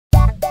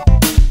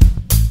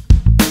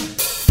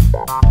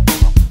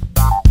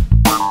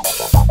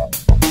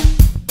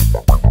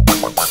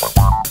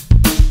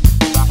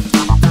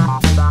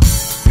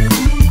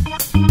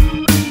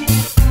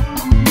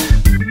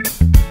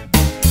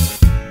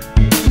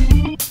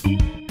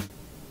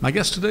My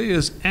guest today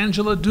is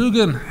Angela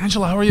Dugan.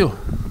 Angela, how are you?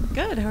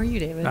 Good. How are you,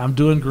 David? I'm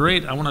doing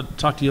great. I want to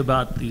talk to you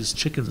about these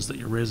chickens that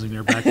you're raising in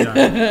your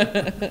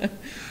backyard.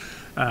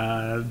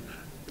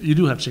 You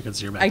do have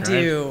chickens in your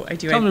backyard. I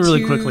do. Tell me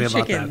really quickly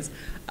about chickens.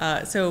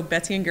 So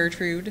Betsy and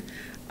Gertrude,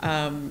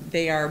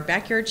 they are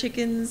backyard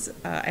chickens.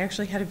 I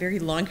actually had a very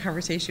long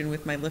conversation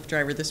with my Lyft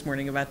driver this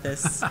morning about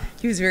this.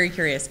 He was very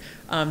curious.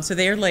 So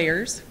they are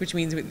layers, which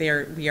means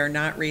we are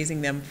not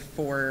raising them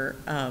for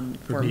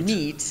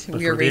meat.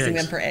 We are raising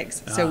them for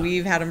eggs. So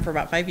we've had them for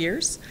about 5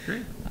 years.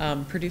 Great.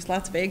 Produce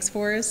lots of eggs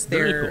for us.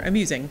 Very They're cool.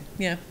 amusing.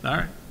 Yeah. All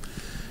right.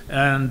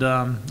 And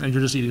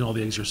you're just eating all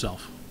the eggs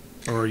yourself?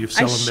 Or you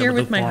sell them share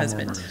with with my farm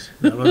husband.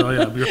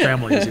 Your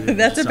family is eating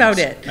That's about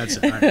it. That's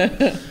it. All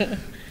right.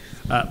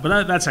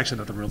 But that's actually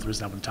not the real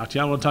reason I want to talk to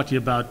you. I want to talk to you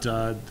about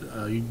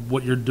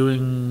what you're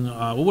doing.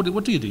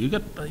 What do you do? You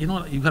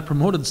got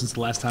promoted since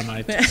the last time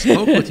I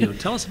spoke with you.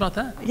 Tell us about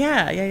that.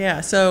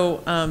 Yeah.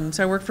 So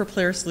I work for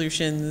Player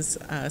Solutions,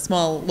 a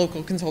small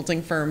local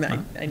consulting firm. I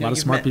know A lot of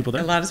smart people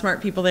there. A lot of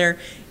smart people there.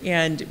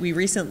 And we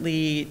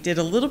recently did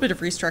a little bit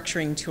of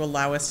restructuring to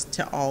allow us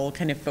to all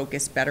kind of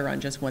focus better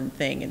on just one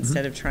thing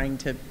instead of trying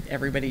to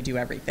everybody do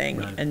everything.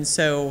 Right. And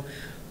so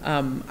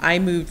I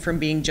moved from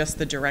being just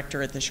the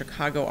director at the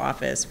Chicago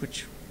office,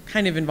 which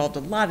kind of involved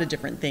a lot of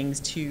different things,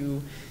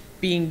 to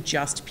being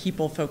just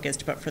people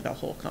focused, but for the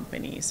whole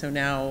company. So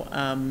now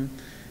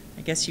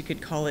I guess you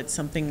could call it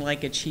something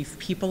like a chief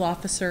people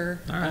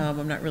officer. All right.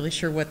 I'm not really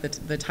sure what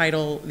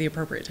the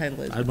appropriate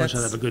title is. I'd much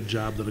rather have a good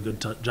job than a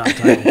good job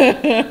title.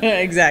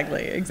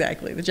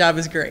 Exactly. The job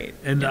is great.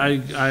 And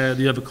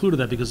you have a clue to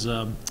that because,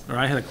 or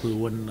I had a clue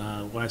when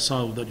I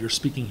saw that you're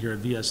speaking here at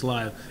VS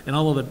Live, and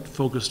all of it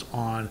focused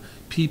on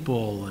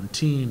people and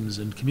teams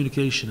and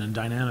communication and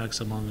dynamics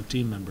among the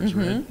team members,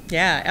 right?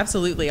 Yeah,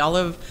 absolutely. All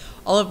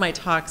of my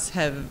talks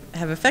have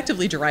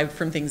effectively derived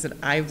from things that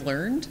I've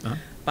learned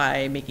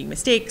by making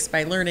mistakes,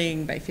 by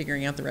learning, by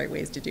figuring out the right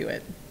ways to do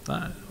it.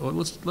 Well,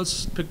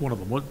 let's pick one of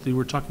them. We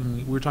were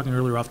talking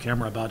earlier off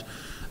camera about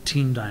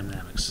team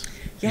dynamics.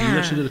 Yeah. You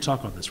actually did a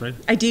talk on this, right?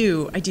 I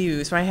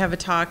do. So I have a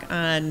talk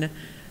on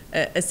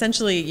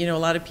essentially, a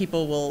lot of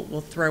people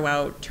will throw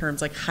out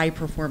terms like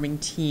high-performing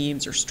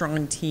teams or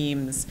strong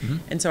teams.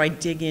 And so I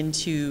dig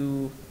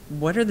into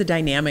what are the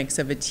dynamics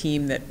of a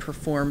team that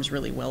performs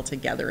really well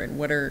together, and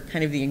what are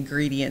kind of the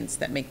ingredients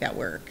that make that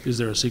work. Is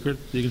there a secret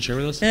that you can share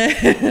with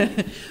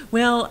us?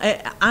 Well,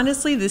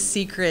 honestly, the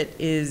secret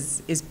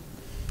is,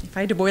 if I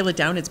had to boil it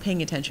down, it's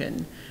paying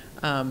attention.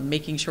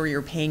 Making sure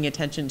you're paying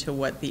attention to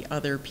what the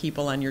other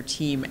people on your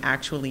team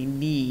actually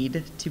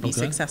need to be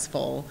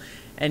successful,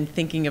 and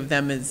thinking of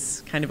them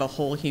as kind of a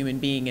whole human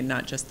being and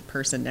not just the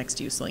person next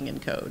to you slinging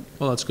code.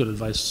 Well, that's good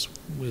advice,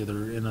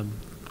 whether in a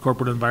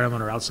corporate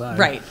environment or outside.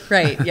 Right.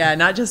 Yeah,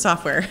 not just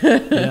software.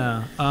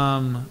 Yeah.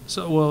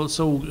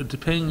 So to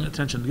paying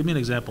attention, give me an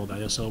example of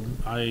that. So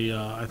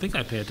I think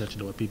I pay attention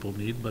to what people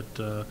need, but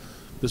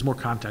there's more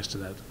context to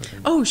that, I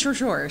think. Oh,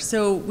 sure.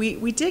 So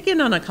we dig in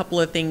on a couple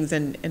of things,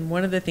 and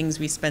one of the things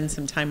we spend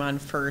some time on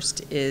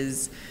first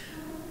is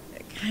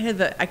kind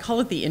of I call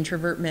it the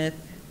introvert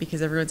myth,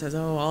 because everyone says,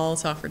 all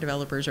software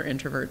developers are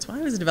introverts. Well,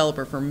 I was a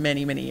developer for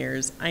many, many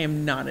years. I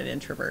am not an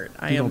introvert.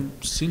 You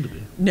don't seem to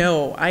be.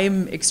 No, I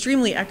am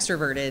extremely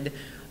extroverted,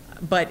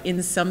 but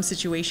in some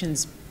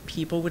situations,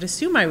 people would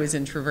assume I was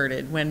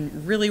introverted,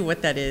 when really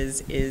what that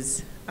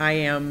is I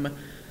am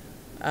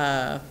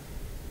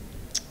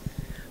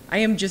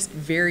just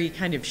very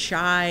kind of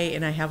shy,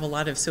 and I have a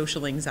lot of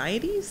social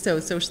anxiety. So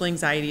social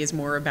anxiety is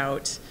more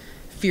about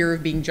fear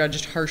of being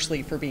judged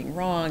harshly for being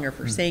wrong, or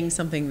for saying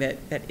something that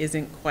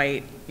isn't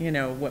quite,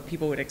 what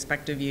people would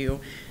expect of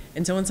you.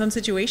 And so in some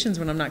situations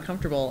when I'm not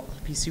comfortable,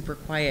 I'll be super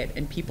quiet,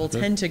 and people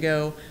tend to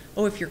go,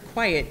 oh, if you're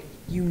quiet,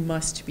 you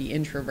must be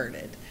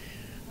introverted.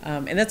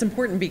 And that's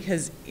important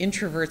because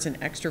introverts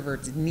and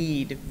extroverts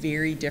need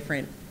very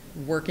different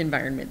work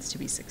environments to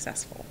be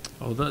successful.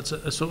 Oh,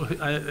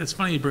 it's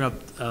funny you bring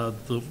up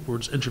the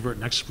words introvert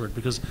and extrovert,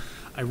 because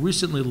I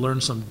recently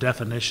learned some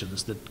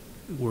definitions that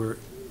were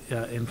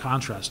in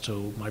contrast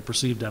to my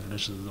perceived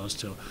definitions of those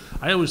two.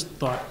 I always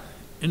thought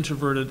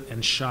introverted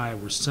and shy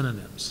were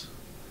synonyms,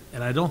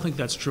 and I don't think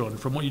that's true. And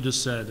from what you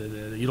just said,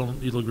 you'll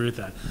agree with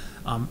that.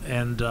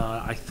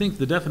 I think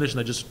the definition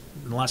I just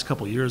in the last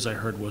couple of years I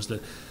heard was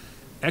that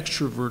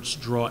extroverts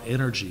draw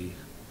energy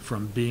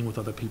from being with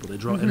other people. They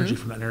draw energy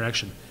from that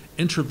interaction.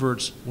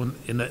 Introverts, when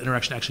in that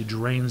interaction, actually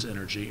drains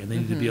energy, and they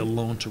need to be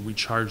alone to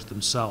recharge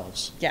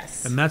themselves.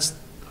 Yes. And that's,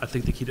 I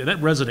think, the key to that.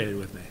 Resonated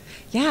with me.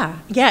 Yeah,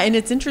 and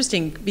it's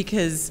interesting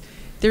because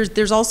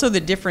there's also the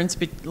difference,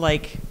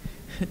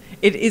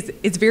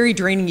 it's very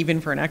draining even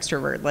for an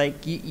extrovert. Like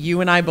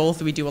you and I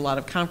both, we do a lot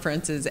of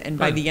conferences, and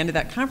by the end of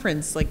that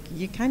conference, like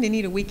you kind of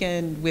need a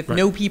weekend with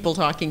no people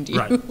talking to you.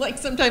 Right. Like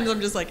sometimes I'm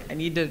just like, I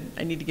need to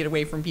get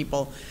away from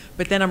people,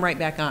 but then I'm right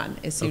back on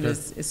as soon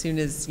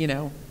as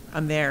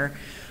I'm there.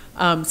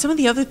 Some of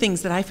the other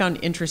things that I found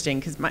interesting,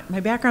 because my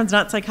background's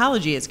not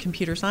psychology, it's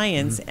computer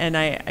science, and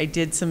I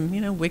did some,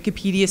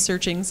 Wikipedia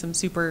searching, some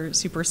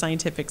super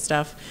scientific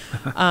stuff.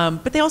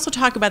 But they also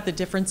talk about the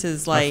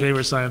differences, like my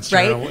favorite science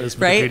right, channel is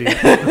right.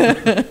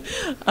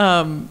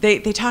 Wikipedia.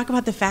 They talk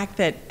about the fact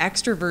that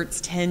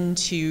extroverts tend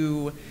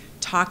to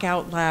talk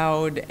out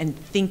loud and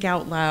think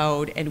out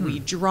loud, and we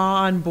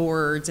draw on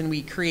boards and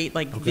we create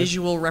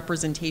visual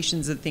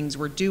representations of things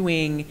we're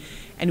doing,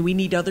 and we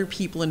need other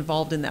people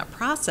involved in that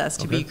process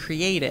to be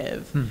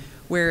creative.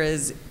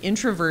 Whereas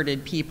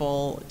introverted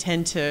people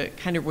tend to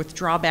kind of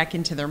withdraw back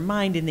into their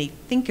mind and they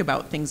think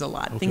about things a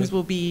lot. Things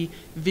will be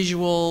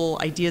visual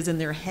ideas in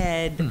their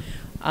head.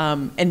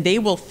 And they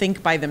will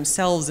think by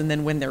themselves, and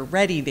then when they're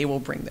ready, they will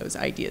bring those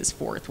ideas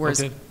forth.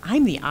 Whereas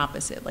I'm the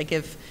opposite. Like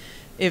if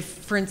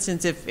for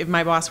instance, if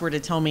my boss were to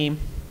tell me,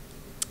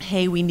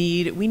 hey, we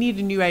need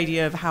a new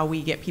idea of how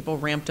we get people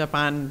ramped up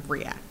on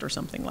React or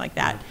something like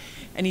that.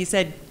 And he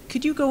said,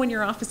 could you go in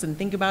your office and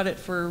think about it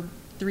for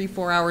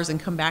 3-4 hours and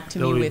come back to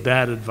me with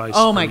bad advice.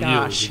 Oh my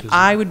gosh,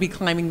 I would be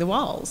climbing the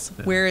walls.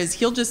 Yeah. Whereas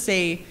he'll just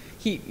say,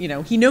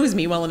 he knows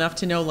me well enough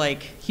to know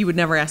he would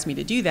never ask me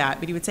to do that,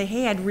 but he would say,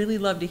 hey, I'd really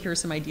love to hear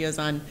some ideas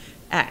on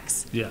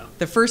X. Yeah.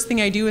 The first thing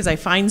I do is I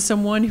find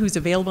someone who's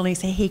available and I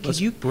say, hey,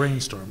 Let's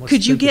brainstorm.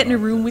 Could you get in a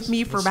room with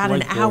me for about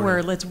an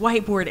hour? Let's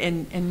whiteboard.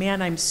 And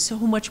man, I'm so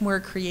much more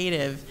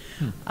creative.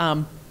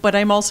 But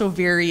I'm also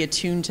very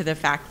attuned to the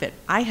fact that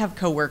I have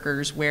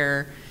coworkers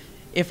where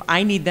if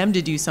I need them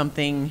to do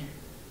something,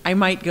 I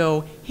might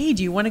go, hey,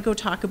 do you want to go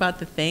talk about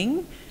the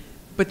thing?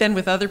 But then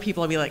with other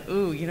people, I'll be like,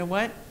 ooh, you know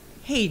what?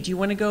 Hey, do you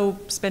want to go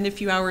spend a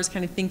few hours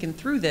kind of thinking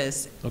through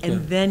this?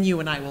 And then you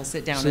and I will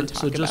sit down and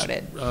talk about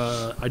it.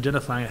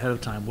 Identifying ahead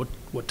of time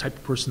what type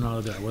of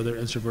personality they are, whether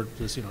introvert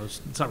is,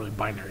 it's not really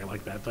binary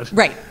like that. But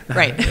right.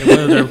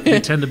 whether they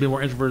tend to be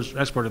more introvert or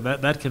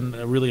extrovert, that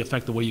can really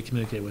affect the way you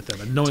communicate with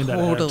them. And knowing that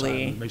ahead of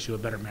time makes you a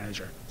better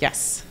manager.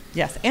 Yes,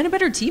 and a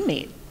better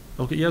teammate.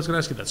 Okay, yeah, I was going to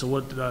ask you that.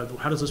 So,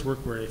 how does this work?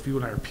 Where if you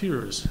and I are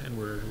peers and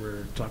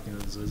we're talking,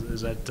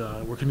 is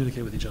that we're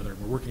communicating with each other, and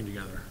we're working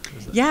together?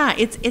 Yeah,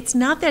 it's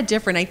not that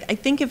different. I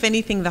think if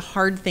anything, the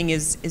hard thing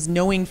is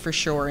knowing for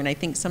sure. And I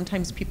think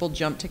sometimes people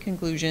jump to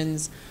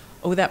conclusions.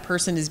 Oh, that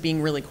person is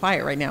being really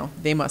quiet right now.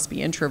 They must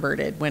be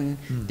introverted. When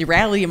the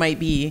reality might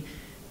be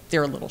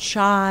they're a little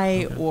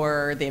shy,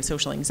 or they have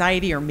social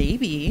anxiety, or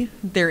maybe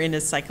they're in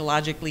a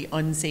psychologically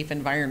unsafe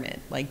environment.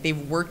 Like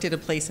they've worked at a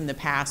place in the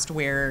past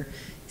where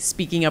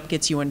speaking up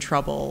gets you in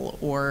trouble,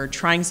 or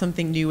trying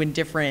something new and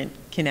different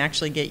can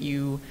actually get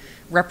you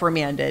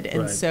reprimanded.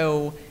 And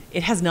so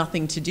it has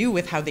nothing to do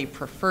with how they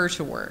prefer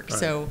to work. Right.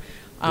 So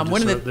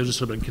they're just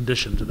sort of been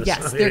conditioned to this.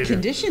 Yes, they're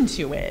conditioned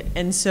to it.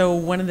 And so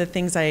one of the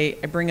things I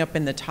bring up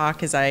in the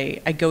talk is I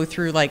go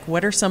through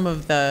what are some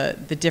of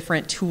the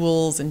different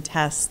tools and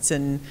tests,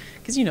 and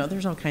because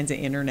there's all kinds of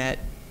internet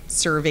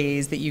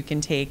surveys that you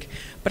can take,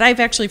 but I've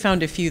actually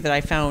found a few that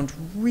I found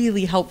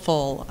really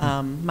helpful.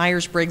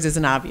 Myers-Briggs is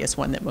an obvious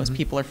one that most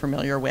people are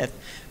familiar with,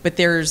 but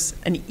there's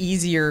an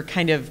easier,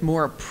 kind of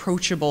more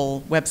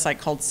approachable website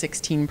called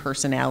 16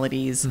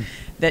 Personalities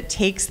that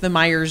takes the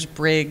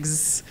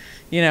Myers-Briggs,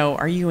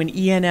 are you an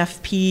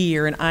ENFP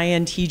or an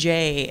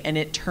INTJ, and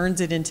it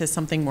turns it into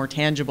something more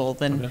tangible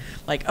than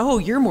oh,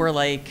 you're more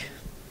like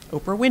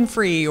Oprah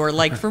Winfrey, or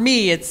for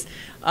me, it's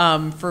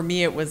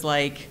it was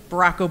like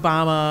Barack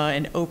Obama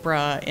and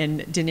Oprah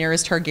and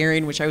Daenerys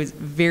Targaryen, which I was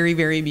very,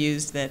 very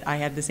amused that I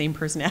had the same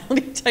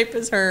personality type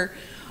as her.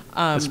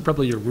 It's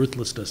probably your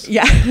ruthlessness.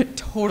 Yeah,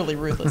 totally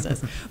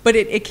ruthlessness. But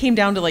it came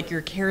down to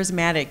you're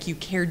charismatic, you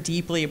care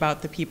deeply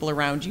about the people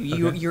around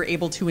you, you're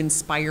able to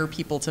inspire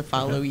people to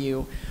follow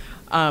you.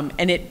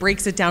 And it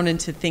breaks it down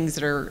into things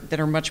that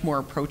are much more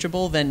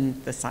approachable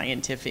than the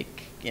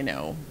scientific,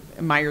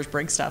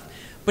 Myers-Briggs stuff.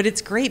 But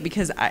it's great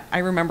because I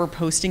remember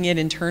posting it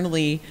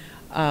internally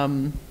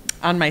on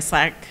my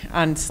Slack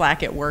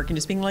at work, and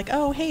just being like,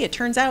 oh, hey, it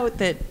turns out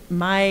that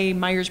my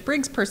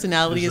Myers-Briggs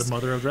personality is the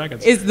mother of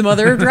dragons. Is the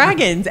mother of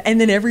dragons.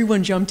 And then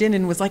everyone jumped in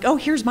and was like, oh,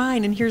 here's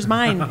mine and here's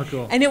mine.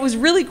 Cool. And it was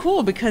really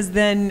cool because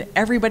then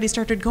everybody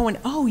started going,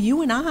 oh,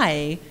 you and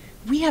I,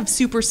 we have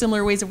super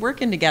similar ways of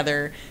working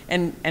together.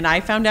 And I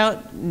found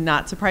out,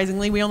 not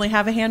surprisingly, we only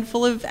have a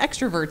handful of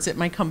extroverts at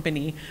my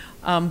company.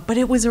 But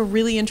it was a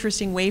really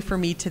interesting way for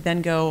me to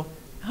then go,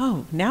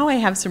 oh, now I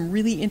have some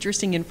really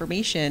interesting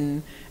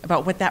information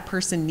about what that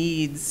person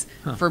needs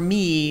for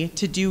me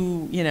to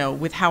do,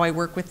 with how I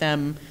work with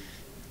them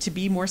to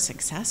be more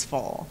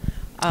successful.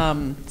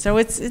 So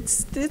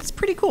it's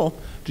pretty cool.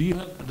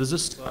 Does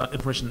this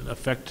information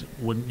affect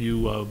when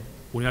you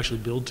actually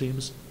build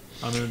teams?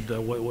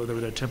 Whether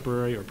they're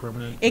temporary or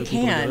permanent? It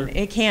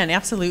can,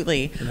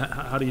 absolutely. And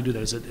how do you do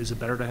that? Is it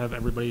better to have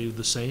everybody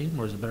the same,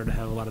 or is it better to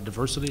have a lot of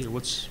diversity, or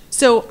what's?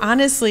 So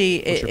honestly,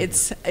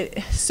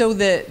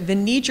 the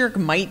knee-jerk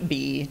might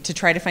be to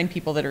try to find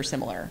people that are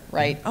similar,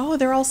 right? Oh,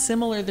 they're all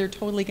similar, they're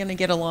totally going to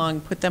get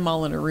along, put them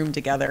all in a room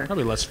together.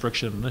 Probably less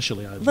friction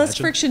initially, I imagine. Less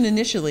friction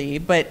initially,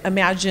 but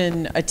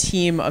imagine a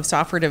team of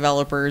software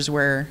developers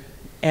where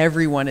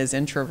everyone is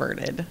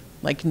introverted.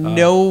 Like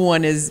no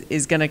one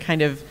is going to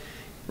kind of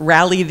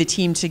rally the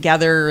team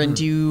together and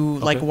do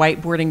like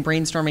whiteboarding,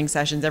 brainstorming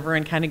sessions.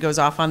 Everyone kind of goes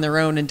off on their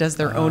own and does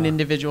their own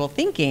individual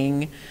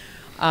thinking.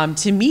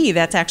 To me,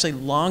 that's actually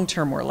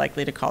long-term more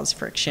likely to cause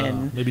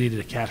friction. Maybe you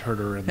needed a cat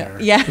herder in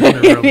there.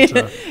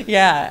 Yeah.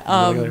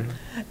 Yeah.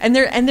 And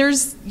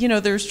there's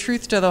there's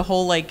truth to the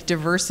whole like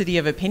diversity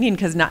of opinion,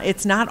 because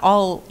it's not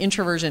all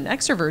introversion and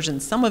extroversion.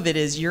 Some of it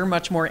is you're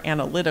much more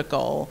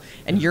analytical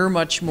and you're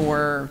much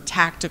more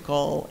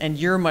tactical and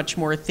you're much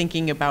more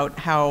thinking about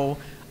how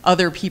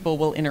other people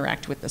will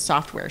interact with the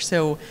software.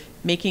 So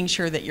making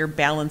sure that you're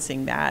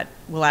balancing that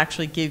will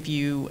actually give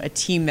you a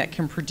team that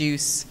can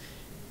produce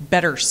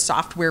better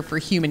software for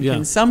human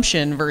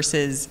consumption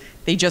versus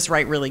they just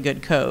write really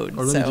good code.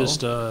 Or really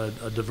just a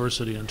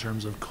diversity in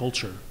terms of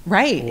culture.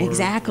 Right,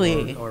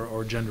 exactly.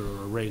 Or gender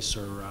or race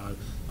or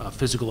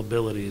physical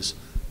abilities,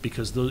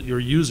 because your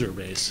user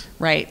base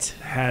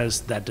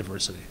has that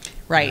diversity.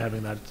 Right. And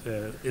having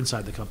that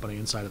inside the company,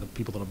 inside of the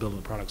people that are building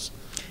the products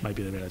might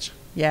be an advantage.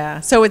 Yeah,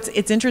 so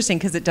it's interesting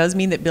because it does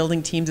mean that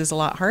building teams is a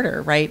lot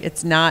harder, right?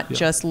 It's not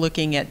just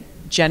looking at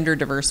gender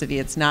diversity.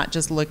 It's not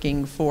just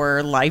looking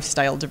for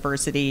lifestyle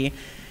diversity.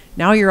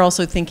 Now you're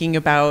also thinking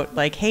about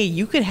like, hey,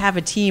 you could have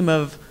a team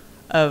of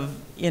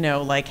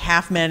like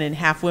half men and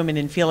half women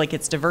and feel like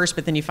it's diverse,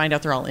 but then you find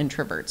out they're all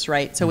introverts,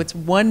 right? So it's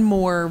one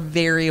more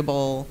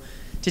variable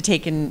to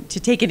take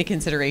into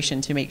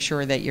consideration to make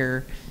sure that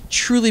you're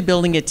truly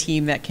building a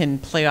team that can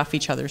play off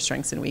each other's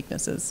strengths and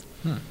weaknesses.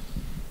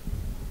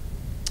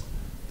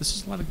 This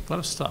is a lot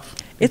of stuff.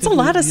 It's a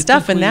lot of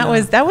stuff, and that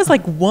was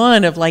like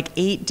one of like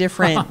 8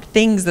 different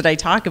things that I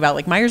talk about.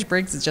 Like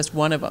Myers-Briggs is just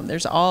one of them.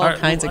 There's all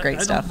kinds of great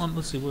stuff.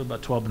 Let's see, we're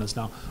about 12 minutes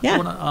now.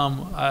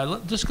 Yeah.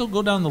 Just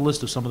go down the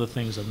list of some of the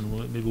things,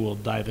 and maybe we'll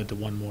dive into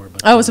one more.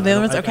 But some of the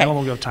other ones? Okay. I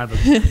don't have time to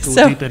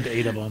go deep into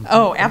 8 of them.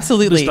 Oh,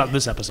 absolutely.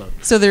 This episode.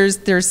 So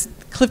there's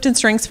Clifton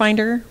Strengths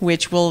Finder,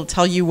 which will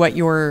tell you what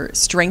your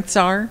strengths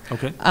are.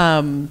 Okay.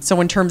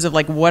 So in terms of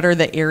like what are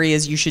the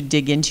areas you should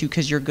dig into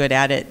because you're good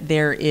at it,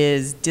 there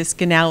is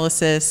DISC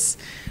analysis,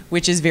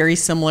 which is very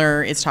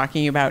similar. It's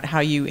talking about how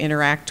you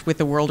interact with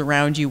the world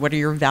around you. What are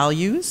your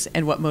values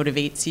and what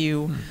motivates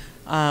you?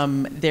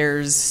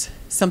 There's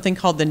something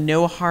called the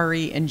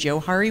Nohari and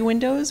Johari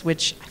windows,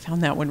 which I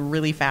found that one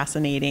really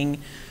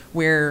fascinating,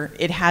 where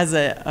it has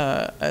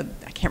I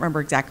can't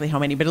remember exactly how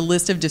many, but a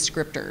list of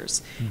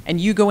descriptors.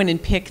 And you go in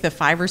and pick the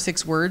 5 or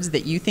 6 words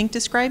that you think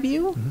describe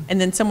you, and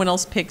then someone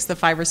else picks the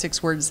 5 or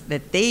 6 words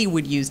that they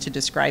would use to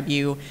describe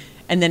you.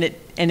 And then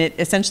it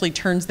essentially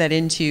turns that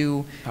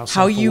into how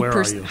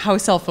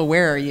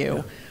self-aware are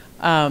you.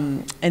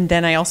 And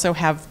then I also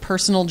have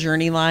personal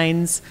journey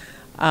lines,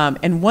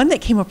 and one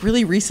that came up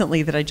really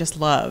recently that I just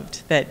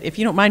loved, that if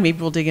you don't mind, maybe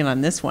we'll dig in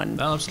on this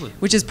one. Absolutely.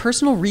 Which is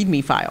personal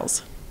README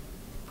files.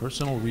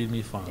 Personal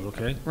README files,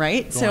 okay.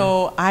 Right?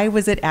 So I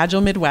was at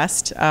Agile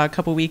Midwest a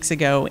couple weeks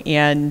ago,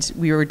 and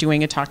we were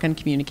doing a talk on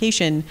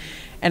communication,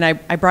 and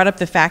I brought up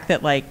the fact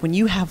that like when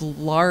you have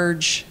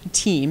large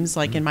teams,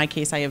 like in my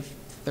case I have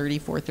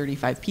 34,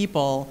 35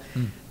 people,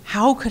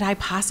 how could I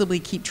possibly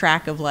keep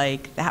track of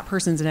like that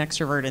person's an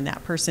extrovert and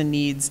that person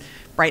needs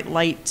bright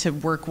light to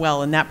work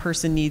well and that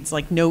person needs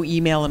like no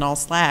email and all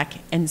Slack?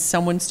 And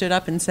someone stood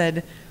up and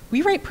said,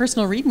 we write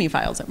personal README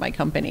files at my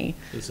company.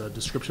 It's a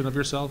description of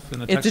yourself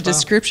in a text file? It's a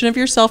description of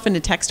yourself in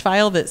a text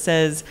file that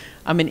says,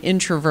 I'm an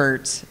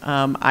introvert.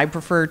 I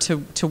prefer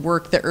to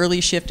work the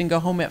early shift and go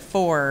home at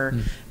 4.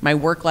 My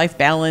work-life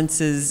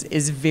balance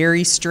is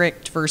very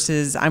strict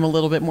versus I'm a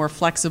little bit more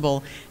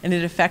flexible. And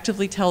it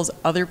effectively tells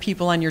other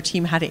people on your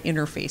team how to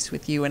interface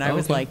with you. And I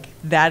was like,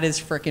 that is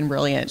frickin'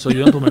 brilliant. So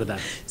you implemented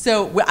that?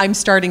 So I'm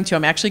starting to.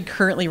 I'm actually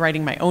currently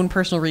writing my own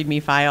personal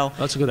README file.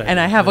 That's a good idea. And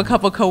I have a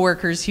couple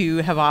coworkers who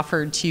have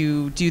offered to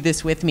do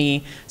this with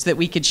me so that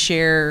we could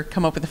share,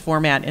 come up with a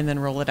format, and then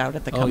roll it out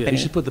at the company. Oh, yeah. You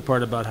should put the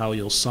part about how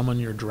you'll summon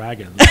your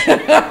dragons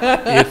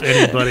if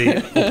anybody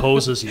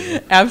opposes you.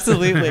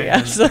 Absolutely,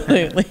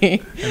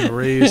 absolutely. And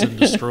raise and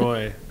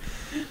destroy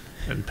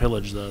and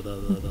pillage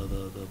anyway,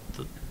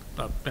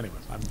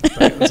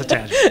 that's a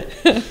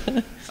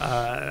tangent.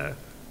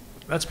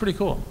 That's pretty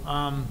cool.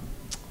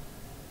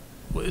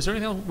 Is there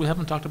anything else we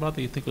haven't talked about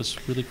that you think was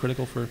really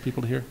critical for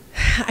people to hear?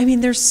 I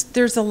mean,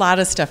 there's a lot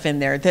of stuff in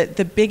there.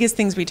 The biggest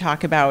things we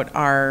talk about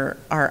are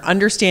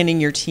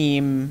understanding your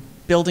team,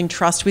 building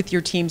trust with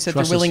your team so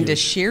that they're willing to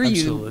share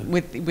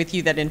with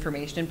you that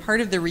information. And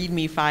part of the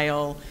README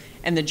file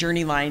and the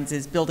journey lines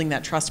is building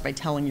that trust by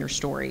telling your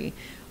story.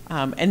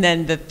 And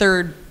then the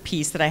third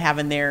piece that I have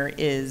in there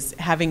is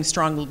having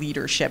strong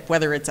leadership,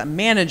 whether it's a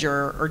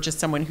manager or just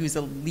someone who's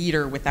a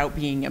leader without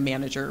being a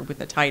manager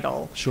with a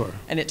title. Sure.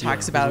 And it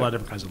talks about a lot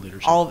of different kinds of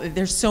leadership.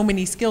 There's so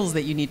many skills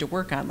that you need to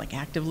work on, like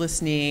active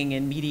listening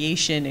and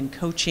mediation and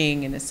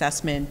coaching and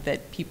assessment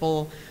that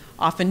people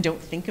often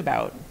don't think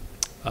about.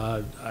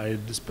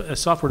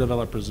 Software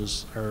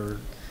developers are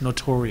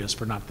notorious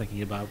for not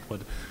thinking about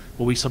what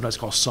we sometimes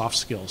call soft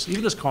skills.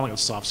 Even just calling it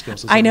soft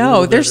skills. I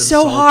know, they're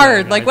so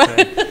hard. Like what?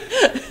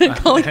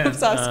 Calling them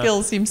soft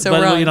skills seems so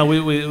but, wrong. you know,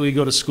 we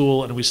go to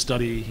school and we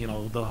study, you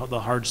know, the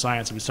hard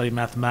science, and we study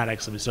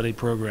mathematics, and we study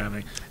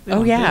programming. They Oh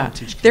don't yeah,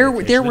 teach there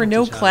communication. They were don't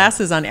no teach how to-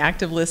 classes on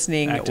active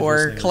listening Active or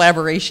listening is-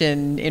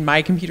 collaboration in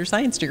my computer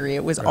science degree.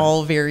 It was Right.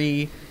 all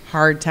very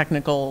hard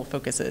technical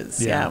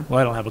focuses. Yeah. Well,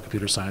 I don't have a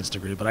computer science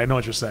degree, but I know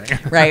what you're saying.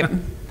 Right.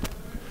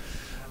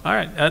 All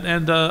right.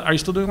 And are you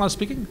still doing a lot of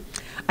speaking?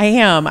 I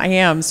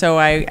am. So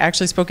I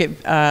actually spoke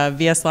at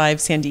VS Live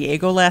San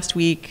Diego last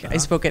week. I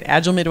spoke at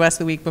Agile Midwest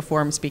the week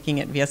before. I'm speaking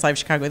at VS Live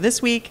Chicago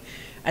this week.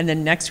 And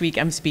then next week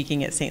I'm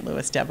speaking at St.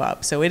 Louis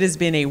DevUp. So it has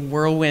been a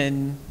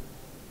whirlwind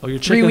Oh, your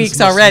 3 chickens weeks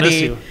must miss already.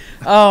 you.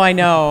 Oh, I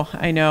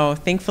know.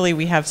 Thankfully,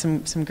 we have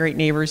some great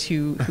neighbors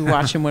who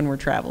watch them when we're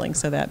traveling,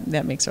 so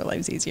that makes our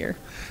lives easier.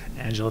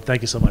 Angela,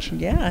 thank you so much.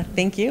 Yeah,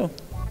 thank you.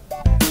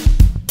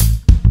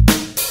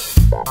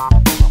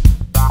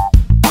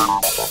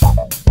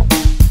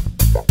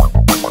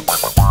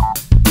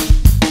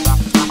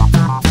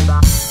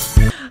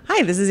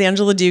 Hi, this is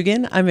Angela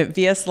Dugan. I'm at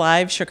VS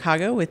Live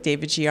Chicago with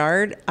David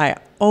Giard. I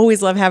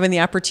always love having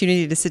the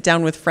opportunity to sit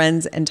down with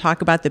friends and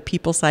talk about the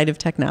people side of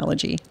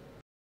technology.